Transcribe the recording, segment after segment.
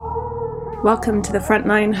Welcome to the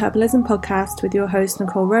Frontline Herbalism podcast with your host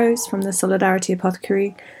Nicole Rose from the Solidarity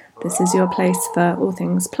Apothecary. This is your place for all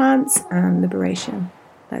things plants and liberation.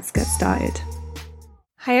 Let's get started.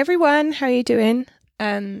 Hi everyone, how are you doing?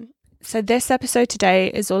 So this episode today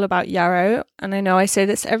is all about yarrow, and I know I say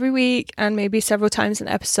this every week and maybe several times an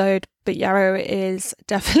episode, but yarrow is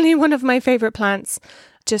definitely one of my favourite plants.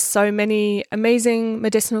 Just so many amazing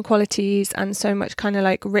medicinal qualities and so much kind of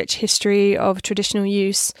like rich history of traditional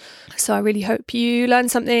use. So I really hope you learn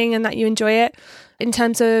something and that you enjoy it. In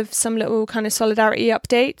terms of some little kind of solidarity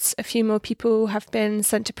updates, a few more people have been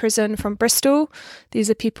sent to prison from Bristol. These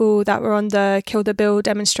are people that were on the Kill the Bill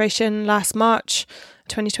demonstration last March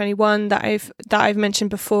 2021 that I've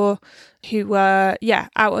mentioned before, who were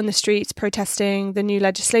out on the streets protesting the new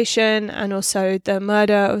legislation and also the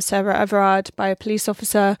murder of Sarah Everard by a police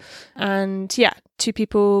officer. And 2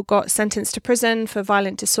 people got sentenced to prison for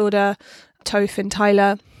violent disorder, Toph and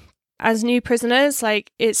Tyler. As new prisoners,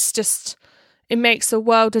 it makes a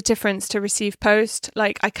world of difference to receive post.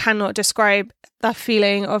 Like, I cannot describe that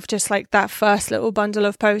feeling of just like that first little bundle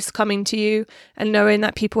of post coming to you and knowing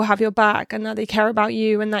that people have your back and that they care about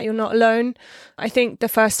you and that you're not alone. I think the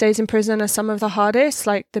first days in prison are some of the hardest,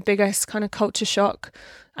 like the biggest kind of culture shock.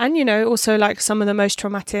 And, also like some of the most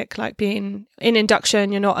traumatic, like being in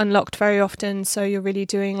induction, you're not unlocked very often. So you're really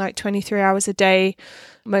doing like 23 hours a day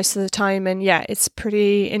most of the time. And it's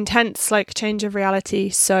pretty intense, like change of reality.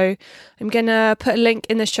 So I'm going to put a link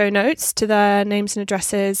in the show notes to their names and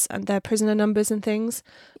addresses and their prisoner numbers and things.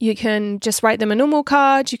 You can just write them a normal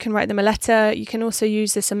card. You can write them a letter. You can also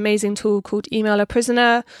use this amazing tool called Email a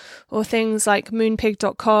Prisoner, or things like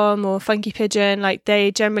moonpig.com or Funky Pigeon. Like,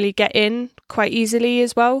 they generally get in quite easily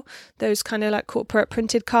as well, those kind of like corporate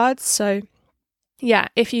printed cards. So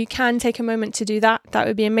if you can take a moment to do that, that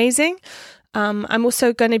would be amazing. I'm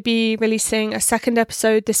also going to be releasing a second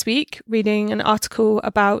episode this week, reading an article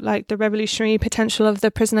about like the revolutionary potential of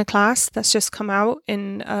the prisoner class that's just come out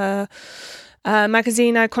in a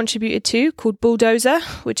magazine I contributed to called Bulldozer,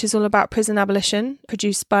 which is all about prison abolition,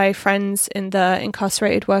 produced by friends in the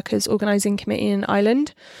Incarcerated Workers Organising Committee in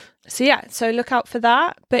Ireland. So look out for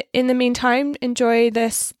that. But in the meantime, enjoy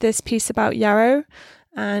this piece about yarrow.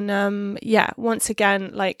 And once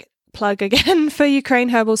again, like, plug again for Ukraine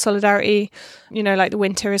Herbal Solidarity. Like, the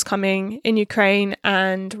winter is coming in Ukraine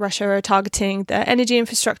and Russia are targeting their energy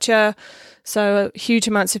infrastructure. So huge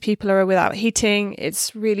amounts of people are without heating.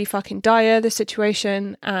 It's really fucking dire, the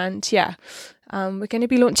situation. And we're going to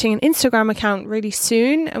be launching an Instagram account really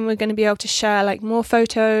soon, and we're going to be able to share like more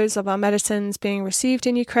photos of our medicines being received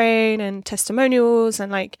in Ukraine and testimonials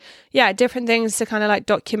and different things to kind of like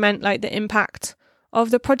document like the impact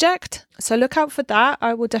of the project. So look out for that.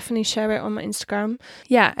 I will definitely share it on my Instagram.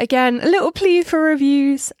 Again, a little plea for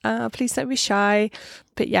reviews. Please don't be shy.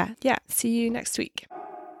 But see you next week.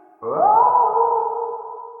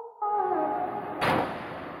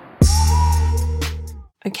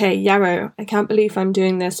 Okay, yarrow. I can't believe I'm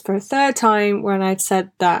doing this for a third time when I've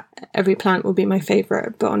said that every plant will be my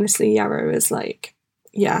favourite. But honestly, yarrow is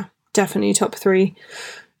definitely top 3.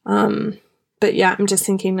 But I'm just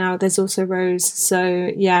thinking now there's also rose.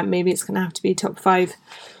 So maybe it's going to have to be top 5.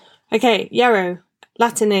 Okay, yarrow.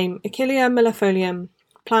 Latin name, Achillea millefolium.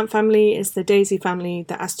 Plant family is the daisy family,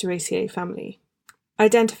 the Asteraceae family.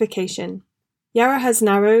 Identification. Yarrow has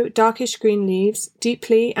narrow, darkish green leaves,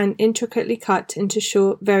 deeply and intricately cut into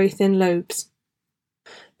short, very thin lobes.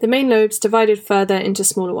 The main lobes divided further into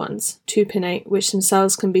smaller ones, 2 pinnate, which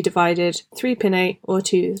themselves can be divided, 3 pinnate, or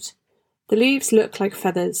toothed. The leaves look like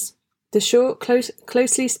feathers. The short,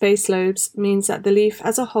 closely spaced lobes means that the leaf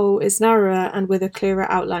as a whole is narrower and with a clearer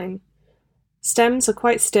outline. Stems are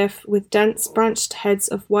quite stiff, with dense, branched heads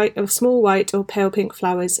of small white or pale pink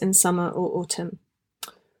flowers in summer or autumn.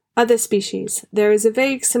 Other species. There is a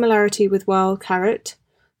vague similarity with wild carrot,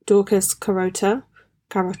 Daucus carota.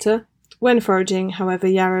 When foraging, however,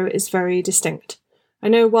 yarrow is very distinct. I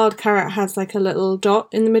know wild carrot has like a little dot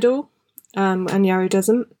in the middle, and yarrow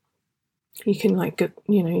doesn't. You can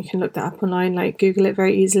you can look that up online, like Google it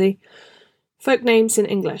very easily. Folk names in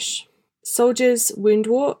English. Soldier's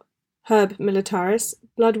woundwort, Herb militaris,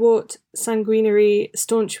 bloodwort, sanguinary,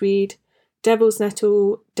 staunchweed, devil's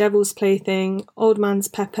nettle, devil's plaything, old man's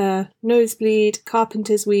pepper, nosebleed,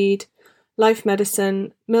 carpenter's weed, life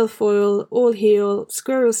medicine, milfoil, all heal,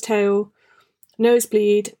 squirrel's tail,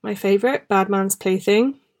 nosebleed, my favourite, bad man's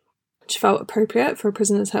plaything, which felt appropriate for a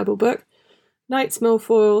prisoner's herbal book, knight's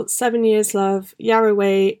milfoil, 7 years love,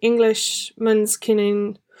 yarroway, Englishman's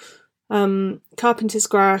kinnin, carpenter's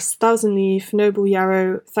grass, thousand leaf, noble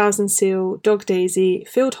yarrow, thousand seal, dog daisy,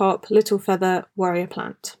 field hop, little feather, warrior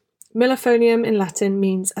plant. Millefolium in Latin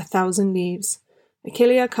means 1,000 leaves.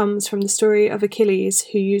 Achillea comes from the story of Achilles,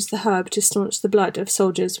 who used the herb to staunch the blood of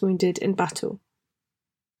soldiers wounded in battle.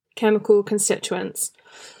 Chemical constituents.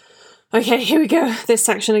 Okay, here we go. This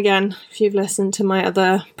section again. If you've listened to my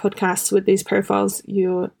other podcasts with these profiles,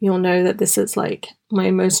 you'll know that this is like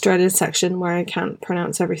my most dreaded section where I can't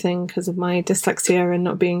pronounce everything because of my dyslexia and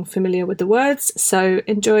not being familiar with the words. So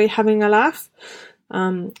enjoy having a laugh.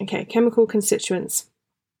 Okay, chemical constituents.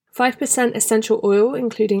 5% essential oil,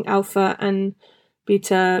 including alpha and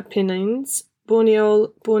beta pinones,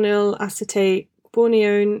 bornyl acetate,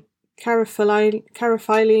 borneone, carafilene,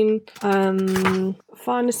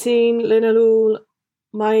 farnesene, linalool,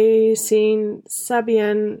 myosin,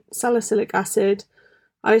 sabian, salicylic acid,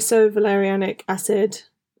 isovalerianic acid,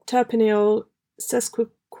 terpineol,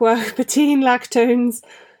 sesquiterpene lactones,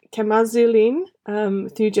 chemazoline,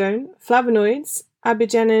 thujone, flavonoids,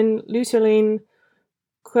 abigenin, luteolin,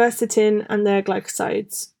 quercetin and their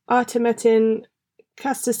glycosides, artemethin,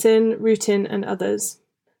 castesin, rutin and others.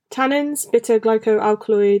 Tannins,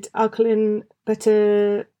 beta-glycoalkaloid, alkaline,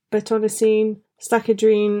 beta-betonicine,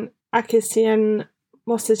 stachydrine, acicin,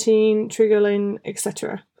 mostatine, triglycerin,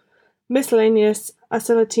 etc. Miscellaneous,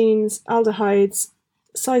 acetylines, aldehydes,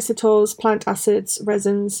 cycitols, plant acids,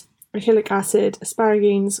 resins, acylic acid,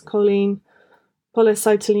 asparagines, choline,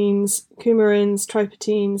 polycytolines, coumarins,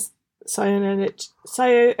 triptines, cyanogenic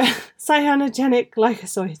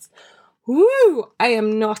glycosides. Woo! I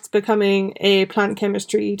am not becoming a plant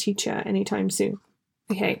chemistry teacher anytime soon.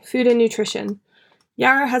 Okay, food and nutrition.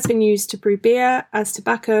 Yarrow has been used to brew beer, as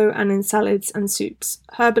tobacco, and in salads and soups.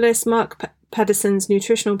 Herbalist Mark Pedersen's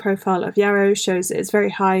nutritional profile of yarrow shows it is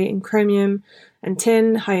very high in chromium and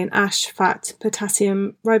tin, high in ash, fat,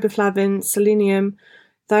 potassium, riboflavin, selenium,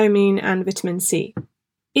 thiamine, and vitamin C.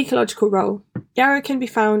 Ecological role. Yarrow can be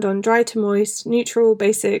found on dry to moist, neutral,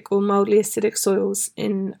 basic, or mildly acidic soils,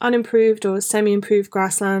 in unimproved or semi-improved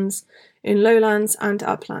grasslands, in lowlands and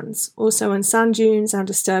uplands, also on sand dunes and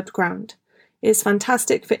disturbed ground. It is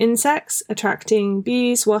fantastic for insects, attracting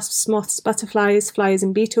bees, wasps, moths, butterflies, flies,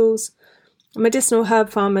 and beetles. Medicinal herb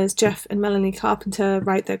farmers Jeff and Melanie Carpenter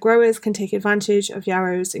write that growers can take advantage of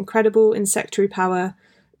yarrow's incredible insectary power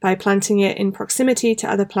by planting it in proximity to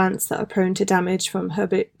other plants that are prone to damage from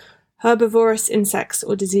herbivorous insects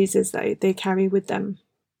or diseases that they carry with them.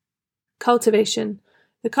 Cultivation.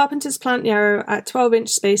 The carpenters plant yarrow at 12-inch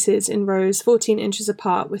spaces in rows 14 inches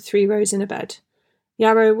apart with 3 rows in a bed.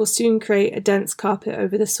 Yarrow will soon create a dense carpet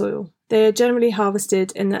over the soil. They are generally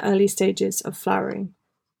harvested in the early stages of flowering.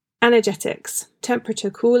 Energetics. Temperature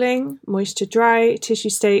cooling, moisture dry, tissue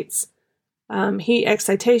states, heat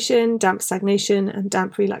excitation, damp stagnation, and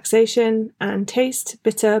damp relaxation, and taste,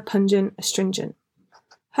 bitter, pungent, astringent.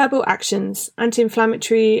 Herbal actions: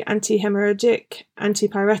 anti-inflammatory, anti-hemorrhagic,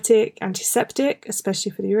 antipyretic, antiseptic,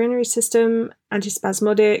 especially for the urinary system,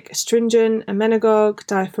 antispasmodic, astringent, emmenagogue,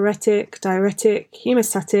 diaphoretic, diuretic,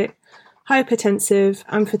 hemostatic, hypertensive,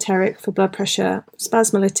 amphoteric for blood pressure,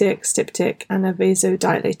 spasmolytic, styptic, and a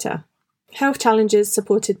vasodilator. Health challenges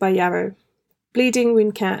supported by yarrow. Bleeding,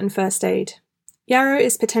 wound care, and first aid. Yarrow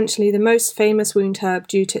is potentially the most famous wound herb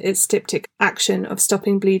due to its styptic action of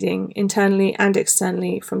stopping bleeding internally and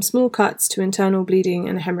externally from small cuts to internal bleeding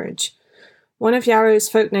and hemorrhage. One of yarrow's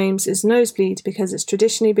folk names is nosebleed because it's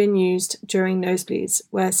traditionally been used during nosebleeds,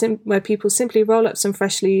 where people simply roll up some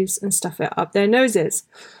fresh leaves and stuff it up their noses.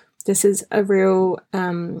 This is a real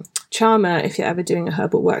charmer if you're ever doing a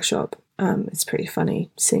herbal workshop. It's pretty funny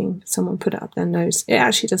seeing someone put it up their nose. It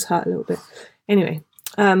actually does hurt a little bit. Anyway,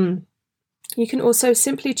 you can also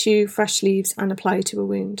simply chew fresh leaves and apply to a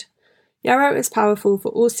wound. Yarrow is powerful for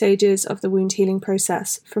all stages of the wound healing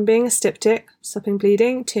process, from being a styptic, stopping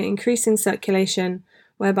bleeding, to increasing circulation,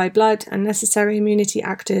 whereby blood and necessary immunity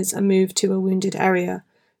actors are moved to a wounded area,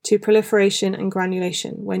 to proliferation and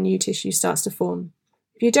granulation when new tissue starts to form.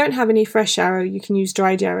 If you don't have any fresh yarrow, you can use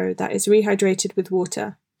dried yarrow that is rehydrated with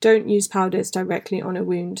water. Don't use powders directly on a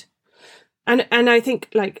wound. And I think,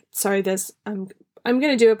 there's I'm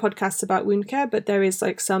going to do a podcast about wound care, but there is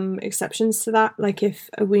some exceptions to that. Like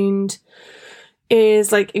if a wound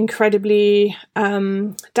is incredibly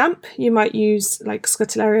damp, you might use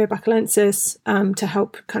Scutellaria bacillensis to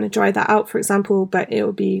help kind of dry that out, for example, but it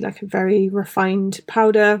will be a very refined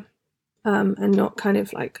powder and not kind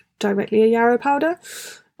of directly a yarrow powder.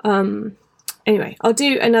 Anyway, I'll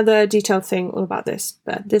do another detailed thing all about this,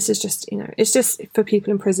 but this is just, it's just for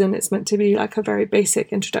people in prison. It's meant to be a very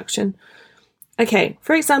basic introduction. Okay,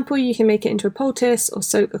 for example, you can make it into a poultice or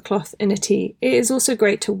soak a cloth in a tea. It is also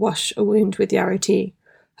great to wash a wound with yarrow tea.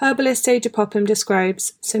 Herbalist Sage Popham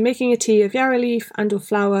describes, so making a tea of yarrow leaf and or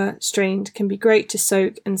flower strained can be great to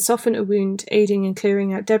soak and soften a wound, aiding in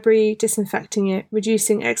clearing out debris, disinfecting it,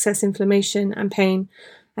 reducing excess inflammation and pain,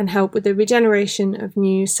 and help with the regeneration of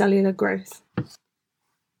new cellular growth.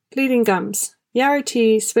 Bleeding gums. Yarrow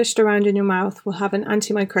tea swished around in your mouth will have an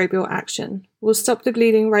antimicrobial action, will stop the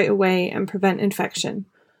bleeding right away and prevent infection.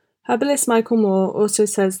 Herbalist Michael Moore also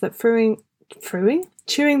says that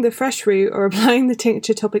chewing the fresh root or applying the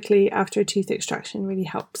tincture topically after a tooth extraction really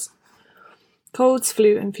helps. Colds,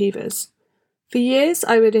 flu, and fevers. For years,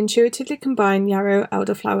 I would intuitively combine yarrow,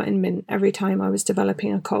 elderflower, and mint every time I was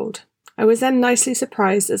developing a cold. I was then nicely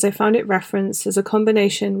surprised as I found it referenced as a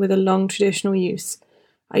combination with a long traditional use.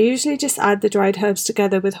 I usually just add the dried herbs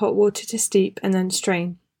together with hot water to steep and then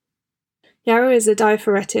strain. Yarrow is a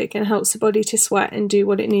diaphoretic and helps the body to sweat and do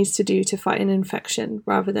what it needs to do to fight an infection,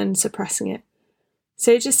 rather than suppressing it.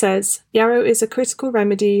 Sage says, yarrow is a critical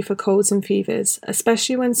remedy for colds and fevers,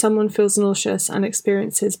 especially when someone feels nauseous and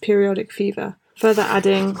experiences periodic fever. Further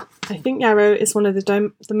adding, I think yarrow is one of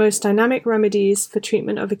the most dynamic remedies for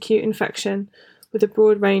treatment of acute infection, with a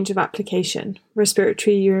broad range of application: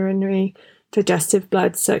 respiratory, urinary, digestive,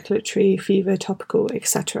 blood, circulatory, fever, topical,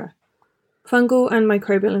 etc. Fungal and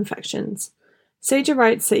microbial infections. Sage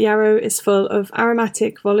writes that yarrow is full of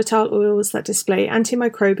aromatic, volatile oils that display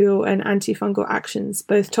antimicrobial and antifungal actions,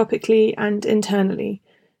 both topically and internally.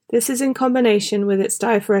 This in combination with its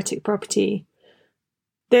diaphoretic property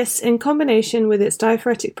makes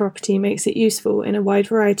it useful in a wide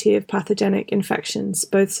variety of pathogenic infections,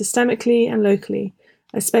 both systemically and locally,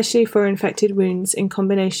 especially for infected wounds in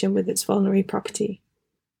combination with its vulnerary property.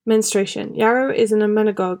 Menstruation. Yarrow is an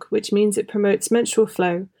emmenagogue, which means it promotes menstrual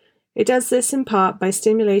flow. It does this in part by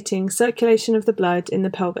stimulating circulation of the blood in the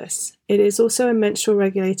pelvis. It is also a menstrual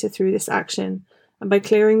regulator through this action, and by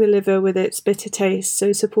clearing the liver with its bitter taste,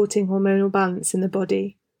 so supporting hormonal balance in the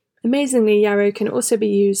body. Amazingly, yarrow can also be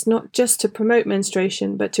used not just to promote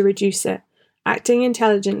menstruation, but to reduce it, acting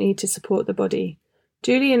intelligently to support the body.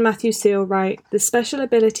 Julie and Matthew Seal write, the special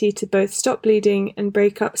ability to both stop bleeding and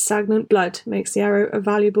break up stagnant blood makes yarrow a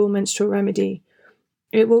valuable menstrual remedy.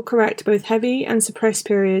 It will correct both heavy and suppressed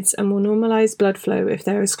periods and will normalize blood flow if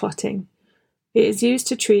there is clotting. It is used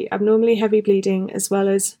to treat abnormally heavy bleeding as well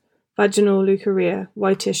as vaginal leukorrhea,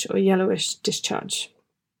 whitish or yellowish discharge.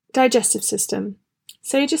 Digestive system.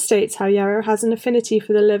 Sage states how yarrow has an affinity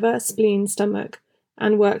for the liver, spleen, stomach,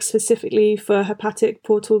 and works specifically for hepatic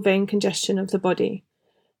portal vein congestion of the body.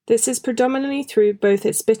 This is predominantly through both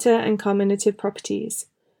its bitter and carminative properties.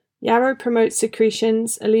 Yarrow promotes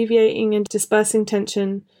secretions, alleviating and dispersing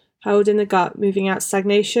tension held in the gut, moving out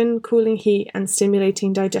stagnation, cooling heat, and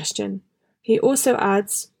stimulating digestion. He also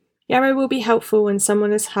adds, yarrow will be helpful when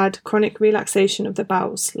someone has had chronic relaxation of the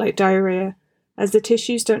bowels, like diarrhea, as the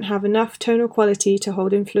tissues don't have enough tonal quality to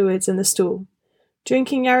hold in fluids in the stool.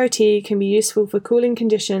 Drinking yarrow tea can be useful for cooling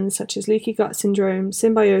conditions such as leaky gut syndrome,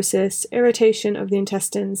 symbiosis, irritation of the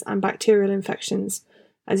intestines, and bacterial infections,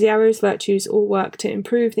 as yarrow's virtues all work to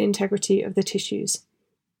improve the integrity of the tissues.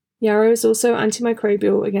 Yarrow is also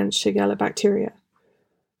antimicrobial against Shigella bacteria.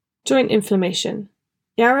 Joint inflammation.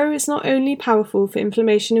 Yarrow is not only powerful for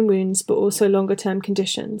inflammation in wounds, but also longer-term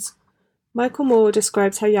conditions. Michael Moore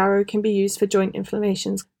describes how yarrow can be used for joint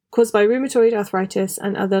inflammations caused by rheumatoid arthritis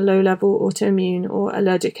and other low-level autoimmune or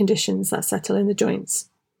allergic conditions that settle in the joints.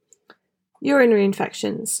 Urinary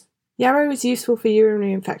infections. Yarrow is useful for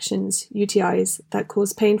urinary infections, UTIs, that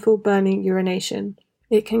cause painful, burning urination.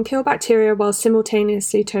 It can kill bacteria while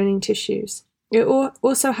simultaneously toning tissues. It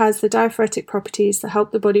also has the diaphoretic properties that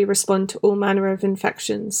help the body respond to all manner of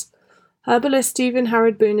infections. Herbalist Stephen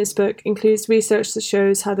Howard Booner's book includes research that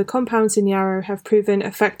shows how the compounds in yarrow have proven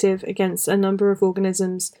effective against a number of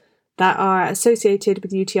organisms that are associated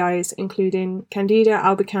with UTIs, including Candida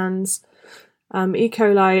albicans, E.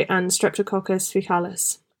 coli, and Streptococcus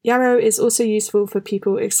faecalis. Yarrow is also useful for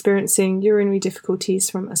people experiencing urinary difficulties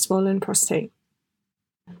from a swollen prostate.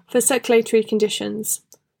 For circulatory conditions.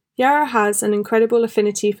 Yarrow has an incredible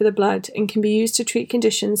affinity for the blood and can be used to treat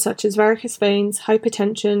conditions such as varicose veins,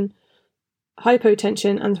 hypotension,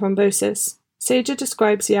 and thrombosis. Sager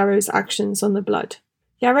describes yarrow's actions on the blood.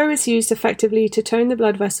 Yarrow is used effectively to tone the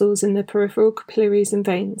blood vessels in the peripheral capillaries and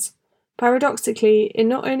veins. Paradoxically, it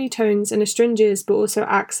not only tones and astringes but also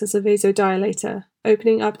acts as a vasodilator,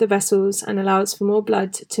 opening up the vessels and allows for more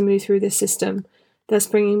blood to move through the system, thus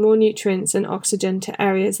bringing more nutrients and oxygen to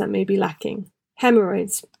areas that may be lacking.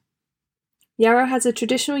 Hemorrhoids. Yarrow has a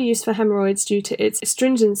traditional use for hemorrhoids due to its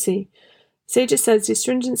astringency. Sager says the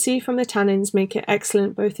astringency from the tannins make it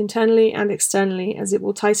excellent both internally and externally, as it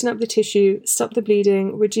will tighten up the tissue, stop the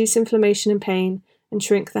bleeding, reduce inflammation and pain, and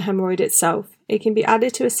shrink the hemorrhoid itself. It can be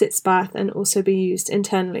added to a sitz bath and also be used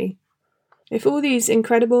internally. If all these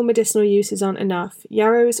incredible medicinal uses aren't enough,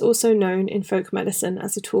 yarrow is also known in folk medicine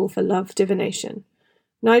as a tool for love divination.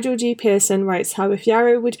 Nigel G. Pearson writes how if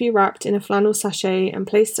yarrow would be wrapped in a flannel sachet and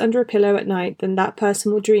placed under a pillow at night, then that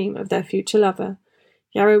person will dream of their future lover.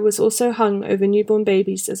 Yarrow was also hung over newborn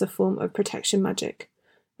babies as a form of protection magic.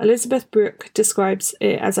 Elizabeth Brooke describes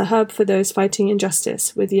it as a herb for those fighting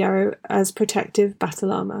injustice, with yarrow as protective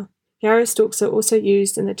battle armor. Yarrow stalks are also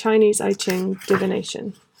used in the Chinese I Ching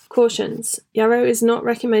divination. Cautions. Yarrow is not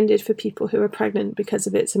recommended for people who are pregnant because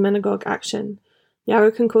of its emmenagogue action.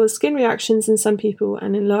 Yarrow can cause skin reactions in some people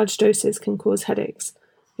and in large doses can cause headaches.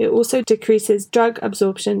 It also decreases drug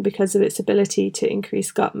absorption because of its ability to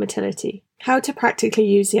increase gut motility. How to practically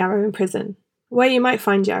use yarrow in prison. Where you might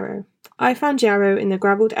find yarrow. I found yarrow in the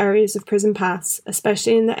gravelled areas of prison paths,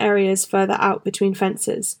 especially in the areas further out between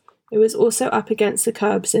fences. It was also up against the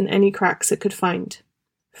curbs in any cracks it could find.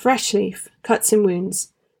 Fresh leaf. Cuts in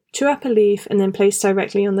wounds. Chew up a leaf and then place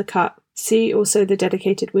directly on the cut. See also the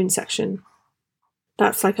dedicated wound section.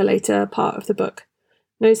 That's like a later part of the book.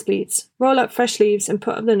 Nosebleeds. Roll up fresh leaves and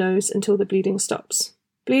put up the nose until the bleeding stops.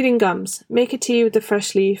 Bleeding gums. Make a tea with the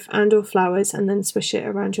fresh leaf and or flowers and then swish it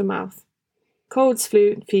around your mouth. Colds,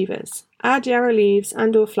 flu, fevers. Add yarrow leaves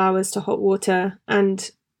and or flowers to hot water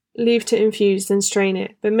and leave to infuse, then strain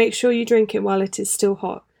it, but make sure you drink it while it is still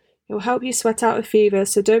hot. It will help you sweat out a fever,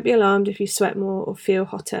 so don't be alarmed if you sweat more or feel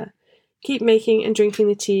hotter. Keep making and drinking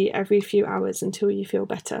the tea every few hours until you feel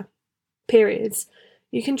better. Periods.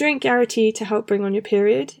 You can drink yarrow tea to help bring on your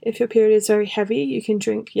period. If your period is very heavy, you can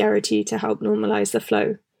drink yarrow tea to help normalise the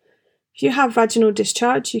flow. If you have vaginal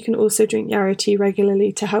discharge, you can also drink yarrow tea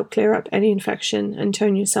regularly to help clear up any infection and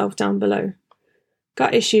tone yourself down below.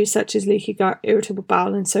 Gut issues such as leaky gut, irritable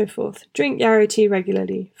bowel, and so forth. Drink yarrow tea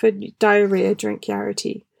regularly. For diarrhea, drink yarrow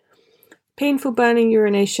tea. Painful burning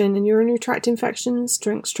urination and urinary tract infections,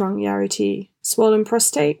 drink strong yarrow tea. Swollen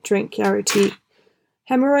prostate, drink yarrow tea.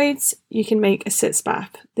 Hemorrhoids, you can make a sitz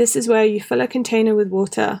bath. This is where you fill a container with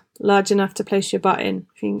water, large enough to place your butt in,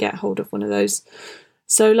 if you can get hold of one of those.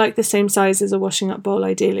 So like the same size as a washing up bowl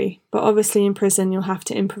ideally, but obviously in prison you'll have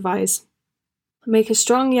to improvise. Make a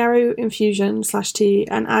strong yarrow infusion/tea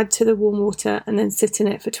and add to the warm water and then sit in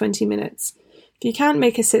it for 20 minutes. If you can't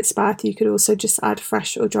make a sitz bath, you could also just add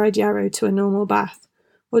fresh or dried yarrow to a normal bath.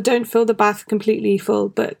 Or don't fill the bath completely full,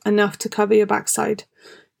 but enough to cover your backside.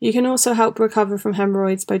 You can also help recover from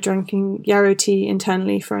hemorrhoids by drinking yarrow tea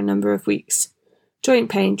internally for a number of weeks. Joint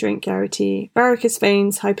pain, drink yarrow tea. Varicose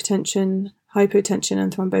veins, hypertension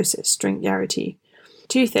and thrombosis, drink yarrow tea.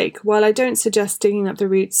 Toothache. While I don't suggest digging up the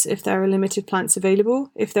roots if there are limited plants available,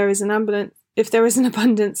 if there is an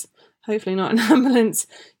abundance, hopefully not an ambulance,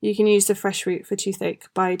 you can use the fresh root for toothache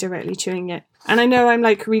by directly chewing it. And I know I'm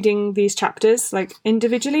like reading these chapters like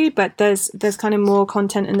individually, but there's kind of more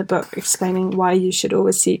content in the book explaining why you should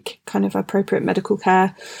always seek kind of appropriate medical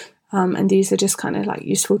care. And these are just kind of like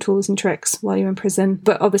useful tools and tricks while you're in prison.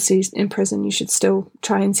 But obviously in prison, you should still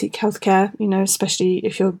try and seek healthcare, especially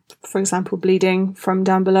if you're, for example, bleeding from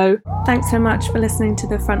down below. Thanks so much for listening to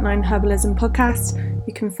the Frontline Herbalism podcast.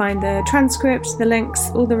 You can find the transcript, the links,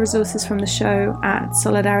 all the resources from the show at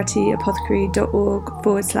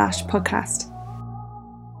solidarityApothecary.org/podcast.